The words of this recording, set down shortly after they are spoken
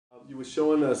You were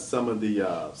showing us some of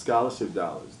the scholarship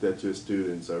dollars that your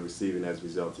students are receiving as a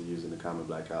result of using the Common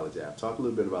Black College app. Talk a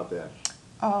little bit about that.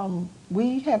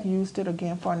 We have used it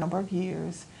again for a number of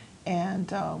years, and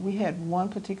we had one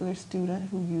particular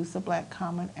student who used the Black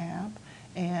Common app,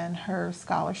 and her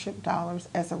scholarship dollars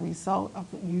as a result of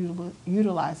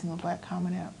utilizing the Black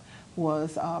Common app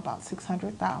was about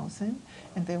 $600,000.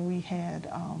 And then we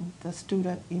had the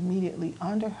student immediately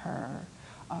under her,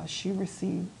 she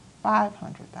received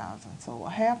 $500,000, so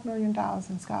 $500,000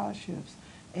 in scholarships,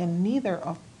 and neither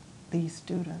of these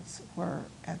students were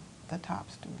at the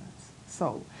top students.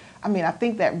 So, I mean, I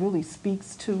think that really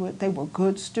speaks to it. They were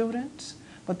good students,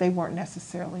 but they weren't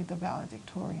necessarily the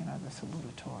valedictorian or the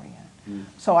salutatorian.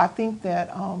 So I think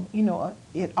that, you know,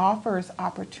 it offers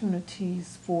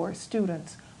opportunities for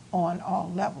students on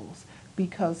all levels,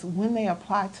 because when they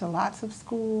apply to lots of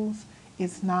schools,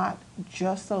 it's not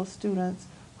just those students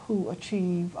who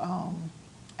achieve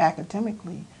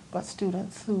academically, but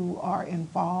students who are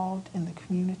involved in the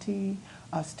community,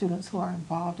 students who are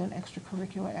involved in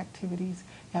extracurricular activities,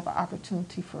 have an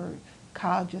opportunity for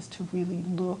colleges to really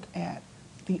look at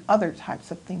the other types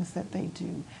of things that they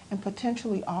do and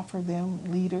potentially offer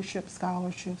them leadership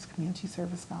scholarships, community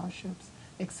service scholarships,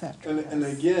 etc. And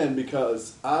again,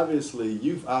 because obviously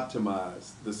you've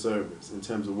optimized the service in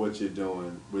terms of what you're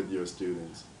doing with your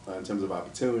students, in terms of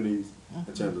opportunities,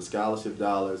 in terms of scholarship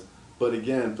dollars. But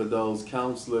again, for those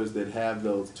counselors that have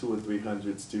those 200 or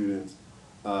 300 students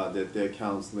that they're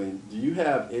counseling, do you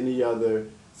have any other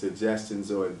suggestions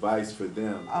or advice for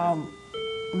them?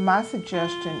 My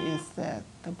suggestion is that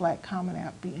the Black Common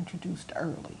App be introduced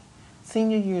early.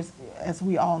 Senior years, as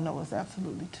we all know, is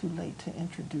absolutely too late to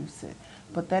introduce it,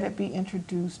 but that it be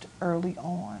introduced early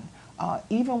on.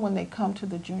 Even when they come to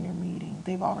the junior meeting,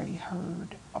 they've already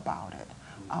heard about it.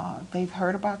 They've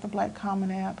heard about the Black Common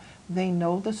App. They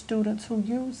know the students who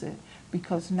use it,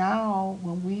 because now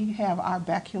when we have our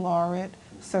baccalaureate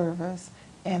service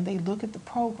and they look at the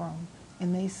program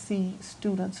and they see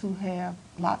students who have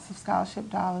lots of scholarship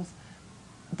dollars,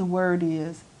 the word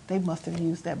is they must have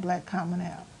used that Black Common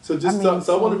App. So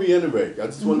I want to reiterate. I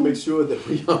just want to make sure that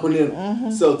we hone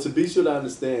in. So to be sure to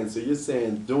understand, so you're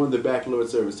saying during the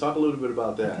baccalaureate service, talk a little bit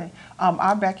about that. Okay.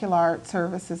 Our baccalaureate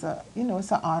service is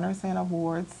it's an honors and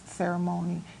awards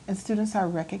ceremony, and students are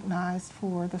recognized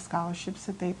for the scholarships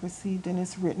that they've received, and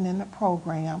it's written in the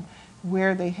program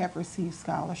where they have received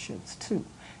scholarships to.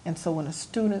 And so when a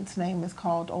student's name is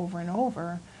called over and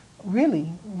over, really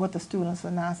what the students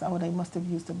announce, oh, they must have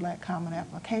used the Black Common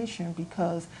application,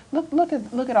 because look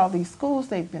at all these schools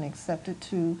they've been accepted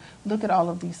to, look at all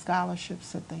of these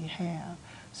scholarships that they have.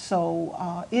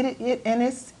 So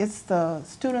it's the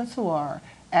students who are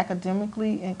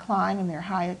academically inclined and they're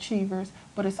high achievers,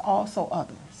 but it's also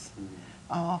others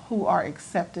who are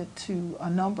accepted to a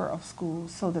number of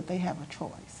schools so that they have a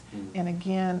choice. And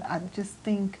again, I just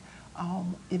think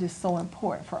it is so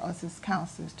important for us as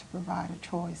counselors to provide a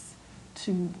choice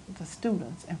to the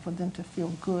students and for them to feel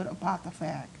good about the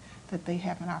fact that they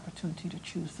have an opportunity to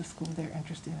choose the school they're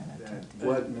interested in attending.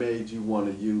 What made you want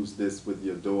to use this with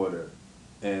your daughter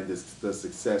and the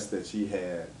success that she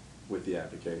had with the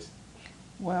application?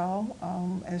 Well,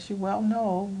 as you well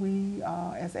know, we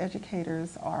as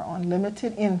educators are on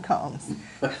limited incomes.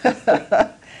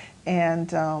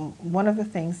 And one of the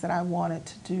things that I wanted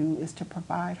to do is to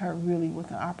provide her really with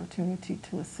an opportunity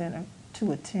to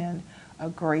attend a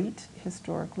great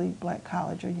historically Black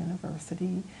college or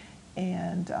university,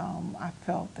 and I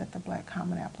felt that the Black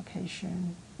Common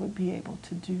application would be able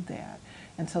to do that.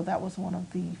 And so that was one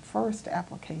of the first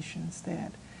applications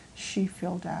that she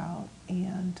filled out,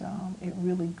 and it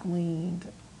really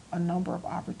gleaned a number of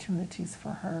opportunities for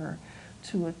her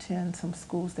to attend some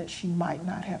schools that she might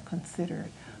not have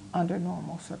considered under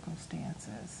normal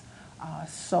circumstances.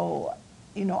 So,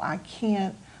 you know, I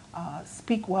can't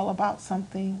speak well about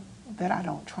something that I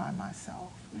don't try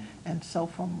myself. And so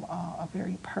from a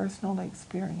very personal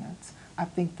experience, I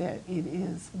think that it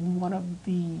is one of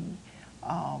the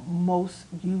most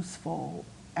useful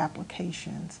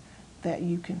applications that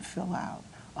you can fill out.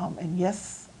 And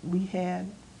yes, we had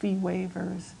fee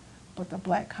waivers, but the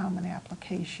Black Common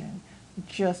application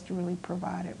just really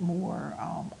provided more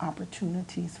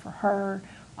opportunities for her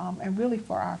and really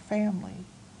for our family,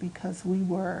 because we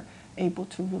were able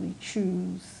to really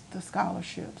choose the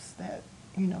scholarships that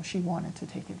she wanted to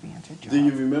take advantage of. Do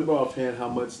you remember offhand how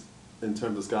much in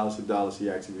terms of scholarship dollars she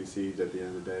actually received at the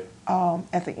end of the day?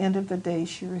 At the end of the day,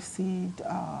 she received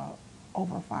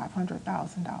over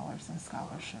 $500,000 in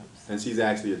scholarships. And she's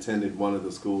actually attended one of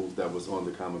the schools that was on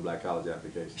the Common Black College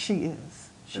application? She is.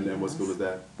 And then what school is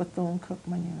that? Bethune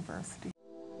Cookman University.